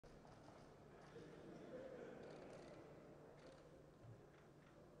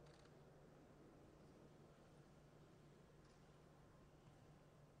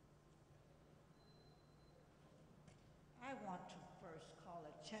want to first call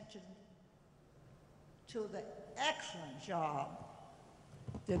attention to the excellent job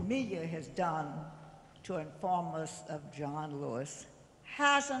the media has done to inform us of John Lewis.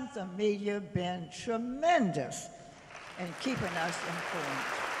 Hasn't the media been tremendous in keeping us informed?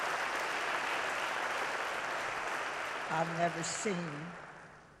 I've never seen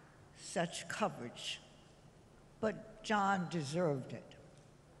such coverage, but John deserved it.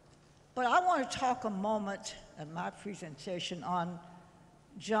 But I want to talk a moment in my presentation on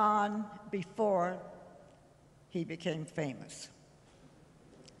John before he became famous.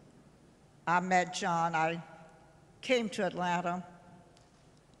 I met John, I came to Atlanta.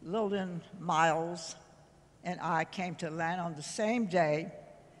 Lillian Miles and I came to Atlanta on the same day.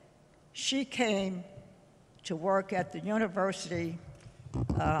 She came to work at the university,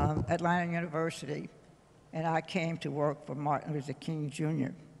 Atlanta University, and I came to work for Martin Luther King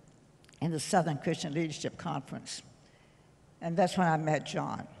Jr. in the Southern Christian Leadership Conference. And that's when I met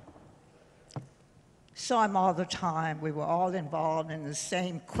John. Saw him all the time. We were all involved in the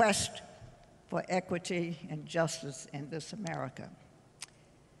same quest for equity and justice in this America.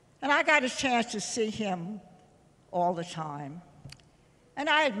 And I got a chance to see him all the time. And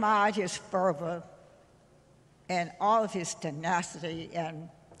I admired his fervor and all of his tenacity. And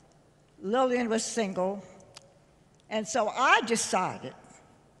Lillian was single. And so I decided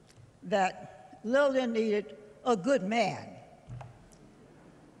that Lillian needed a good man,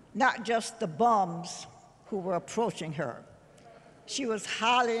 not just the bums who were approaching her. She was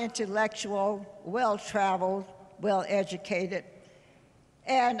highly intellectual, well-traveled, well-educated,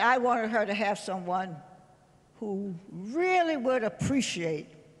 and I wanted her to have someone who really would appreciate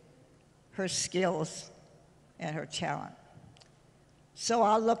her skills and her talent. So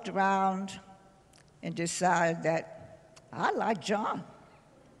I looked around and decided that I liked John.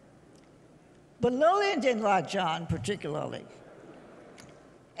 But Lillian didn't like John particularly.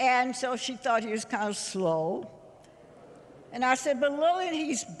 And so she thought he was kind of slow. And I said, but Lillian,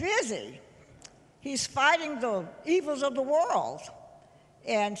 he's busy. He's fighting the evils of the world.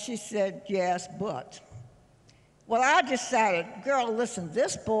 And she said, yes, but. Well, I decided, girl, listen,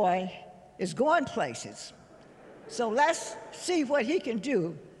 this boy is going places. So let's see what he can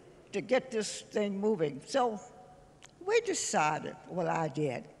do to get this thing moving. So we decided, well, I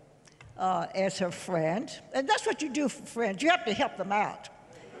did, as her friend. And that's what you do for friends. You have to help them out.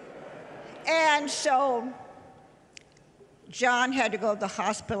 And so John had to go to the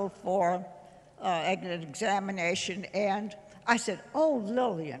hospital for an examination, and I said, oh,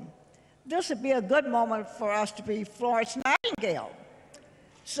 Lillian, this would be a good moment for us to be Florence Nightingale.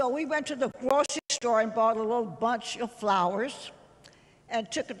 So we went to the grocery store and bought a little bunch of flowers and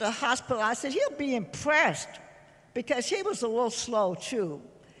took it to the hospital. I said, he'll be impressed, because he was a little slow, too.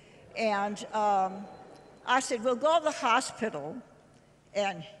 And I said, we'll go to the hospital,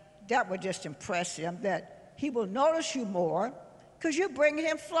 and that would just impress him, that he will notice you more because you're bringing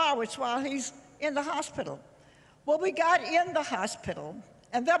him flowers while he's in the hospital. Well, we got in the hospital,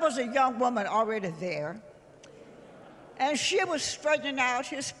 and there was a young woman already there, and she was straightening out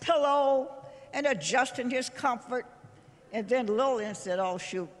his pillow and adjusting his comfort. And then Lillian said, oh,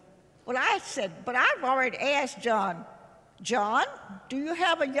 shoot. Well, I said, but I've already asked John, John, do you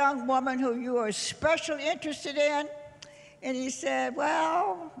have a young woman who you are especially interested in? And he said,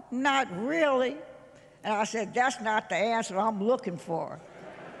 well, not really. And I said, that's not the answer I'm looking for.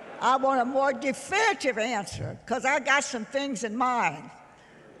 I want a more definitive answer, because I got some things in mind.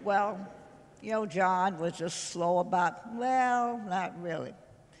 Well, you know, John was just slow about, well, not really.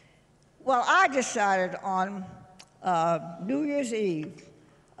 Well, I decided on New Year's Eve.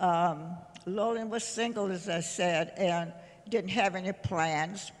 Lillian was single, as I said, and didn't have any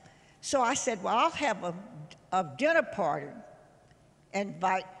plans. So I said, well, I'll have a dinner party,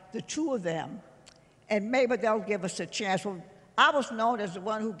 invite the two of them, and maybe they'll give us a chance. Well, I was known as the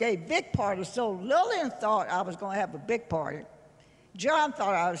one who gave big parties, so Lillian thought I was going to have a big party. John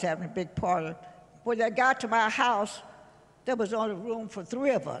thought I was having a big party. When they got to my house, there was only room for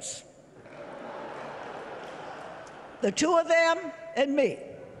 3 of us. The 2 of them and me.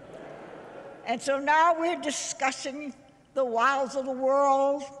 And so now we're discussing the wiles of the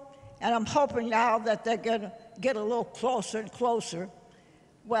world, and I'm hoping now that they're going to get a little closer and closer.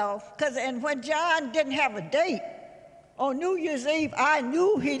 Well, and when John didn't have a date, on New Year's Eve, I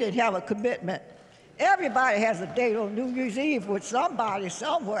knew he didn't have a commitment. Everybody has a date on New Year's Eve with somebody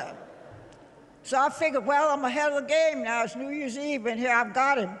somewhere. So I figured, well, I'm ahead of the game now. It's New Year's Eve, and here I've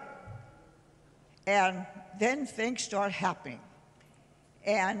got him. And then things start happening.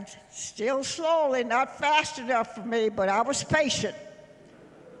 And still slowly, not fast enough for me, but I was patient.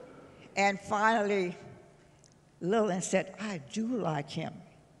 And finally, Lillian said, I do like him.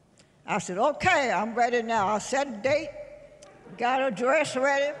 I said, okay, I'm ready now. I'll set a date, got a dress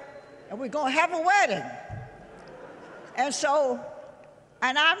ready, and we're going to have a wedding. And so,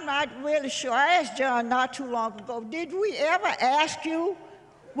 and I'm not really sure, I asked John not too long ago, did we ever ask you,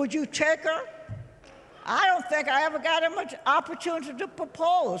 would you take her? I don't think I ever got him an opportunity to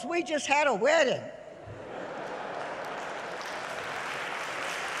propose. We just had a wedding.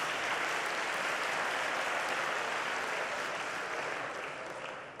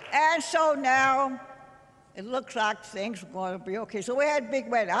 And so now, it looks like things were going to be okay. So we had a big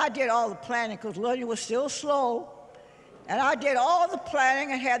wedding. I did all the planning because Lillian was still slow. And I did all the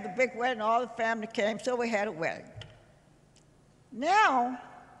planning and had the big wedding. All the family came, so we had a wedding. Now,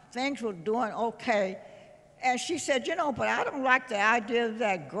 things were doing okay. And she said, you know, but I don't like the idea of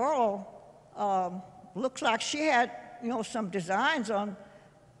that girl. Looks like she had, you know, some designs on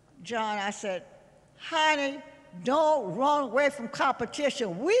John. I said, honey, don't run away from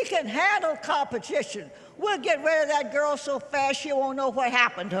competition. We can handle competition. We'll get rid of that girl so fast she won't know what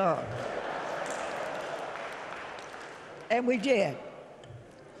happened to her. And we did.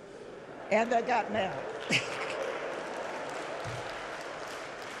 And they got married.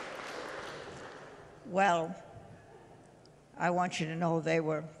 Well, I want you to know they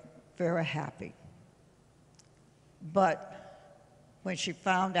were very happy. But when she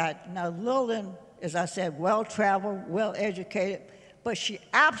found out, now Lillian, as I said, well-traveled, well-educated, but she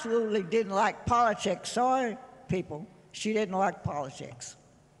absolutely didn't like politics. Sorry, people, she didn't like politics.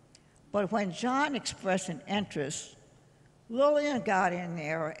 But when John expressed an interest, Lillian got in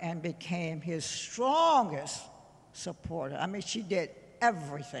there and became his strongest supporter. I mean, she did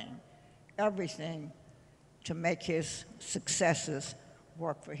everything to make his successes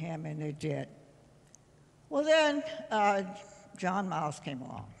work for him, and they did. Well, then John Miles came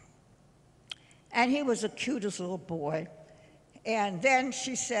along. And he was the cutest little boy. And then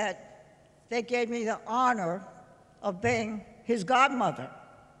she said, they gave me the honor of being his godmother.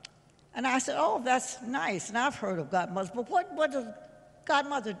 And I said, oh, that's nice. And I've heard of godmothers, but what does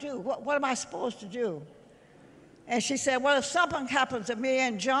godmother do? What am I supposed to do? And she said, well, if something happens to me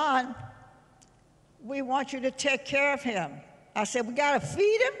and John, we want you to take care of him. I said, we got to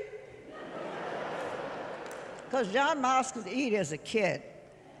feed him? Because John Miles could eat as a kid.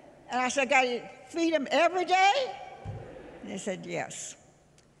 And I said, got to feed him every day? And they said, yes.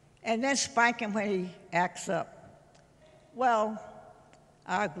 And then spank him when he acts up. Well,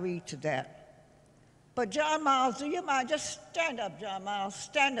 I agreed to that. But John Miles, do you mind? Just stand up, John Miles,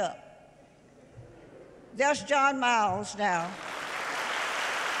 stand up. There's John Miles now.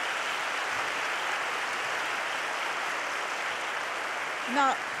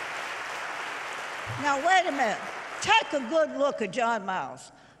 Now wait a minute. Take a good look at John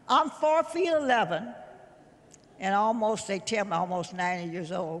Miles. I'm 4'11", and they tell me almost 90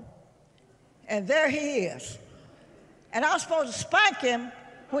 years old. And there he is. And I'm supposed to spank him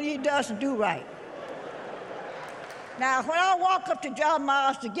when he doesn't do right. Now, when I walk up to John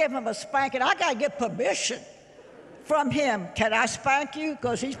Miles to give him a spanking, I gotta get permission from him. Can I spank you?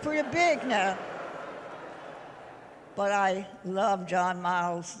 Because he's pretty big now. But I loved John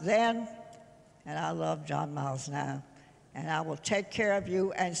Miles then, and I love John Miles now. And I will take care of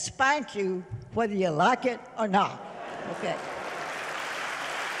you and spank you whether you like it or not. Okay.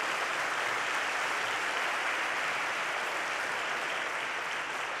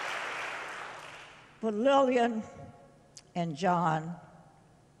 But Lillian and John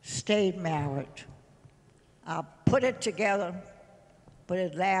stayed married. I put it together, but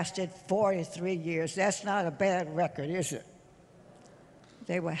it lasted 43 years. That's not a bad record, is it?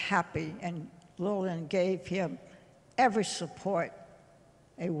 They were happy, and Lillian gave him every support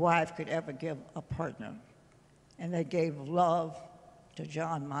a wife could ever give a partner. And they gave love to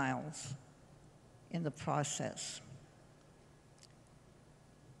John Miles in the process.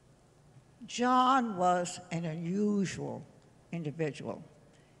 John was an unusual individual.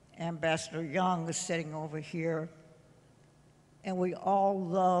 Ambassador Young is sitting over here, and we all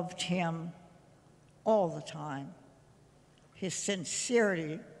loved him all the time. His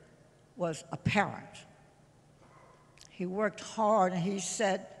sincerity was apparent. He worked hard, and he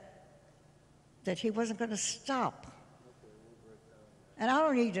said that he wasn't going to stop. And I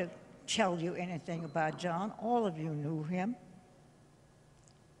don't need to tell you anything about John. All of you knew him.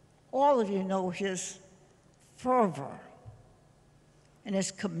 All of you know his fervor and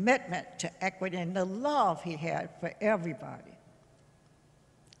his commitment to equity and the love he had for everybody.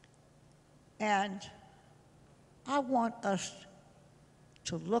 And I want us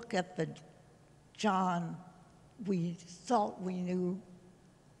to look at the John we thought we knew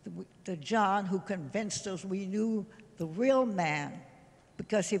the John who convinced us we knew the real man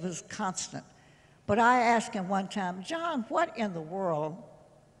because he was constant. But I asked him one time, John, what in the world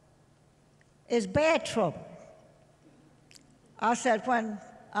is bad trouble? I said, when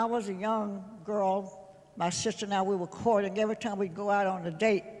I was a young girl, my sister and I, we were courting. Every time we'd go out on a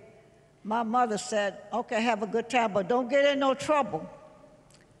date, my mother said, okay, have a good time, but don't get in no trouble.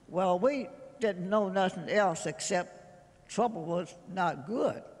 Well, we didn't know nothing else except trouble was not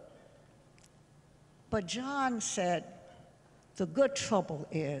good. But John said, the good trouble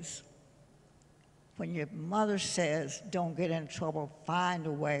is when your mother says, don't get in trouble, find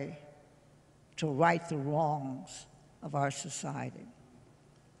a way to right the wrongs of our society.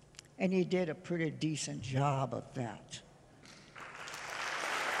 And he did a pretty decent job of that.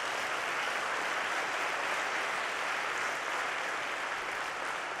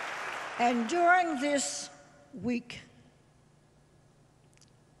 And during this week,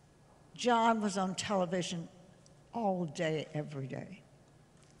 John was on television all day, every day.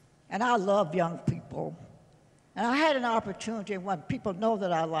 And I love young people. And I had an opportunity when people know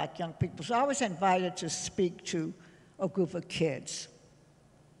that I like young people. So I was invited to speak to a group of kids.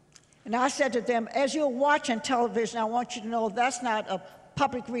 And I said to them, as you're watching television, I want you to know that's not a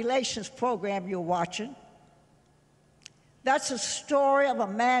public relations program you're watching. That's a story of a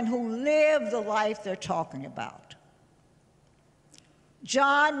man who lived the life they're talking about.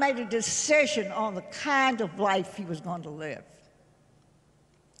 John made a decision on the kind of life he was going to live.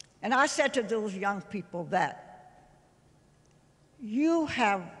 And I said to those young people that you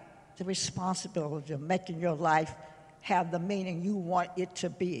have the responsibility of making your life have the meaning you want it to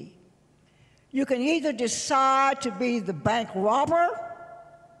be. You can either decide to be the bank robber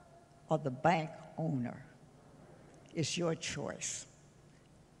or the bank owner. It's your choice.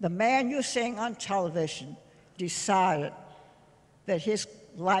 The man you're seeing on television decided that his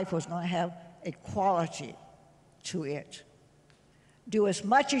life was going to have a quality to it. Do as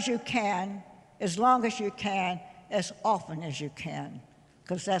much as you can, as long as you can, as often as you can,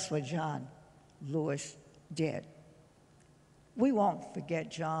 because that's what John Lewis did. We won't forget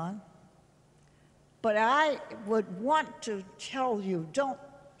John, but I would want to tell you, don't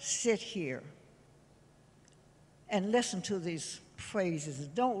sit here and listen to these phrases.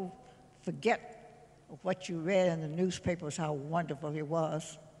 Don't forget what you read in the newspapers, how wonderful he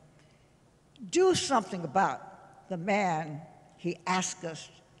was. Do something about the man he asked us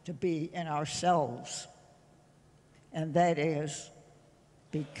to be in ourselves, and that is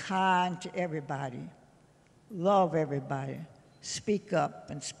be kind to everybody, love everybody, speak up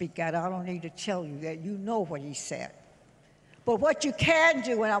and speak out. I don't need to tell you that. You know what he said. But what you can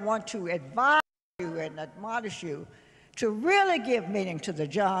do, and I want to advise you and admonish you to really give meaning to the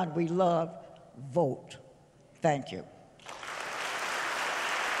John we love, vote. Thank you.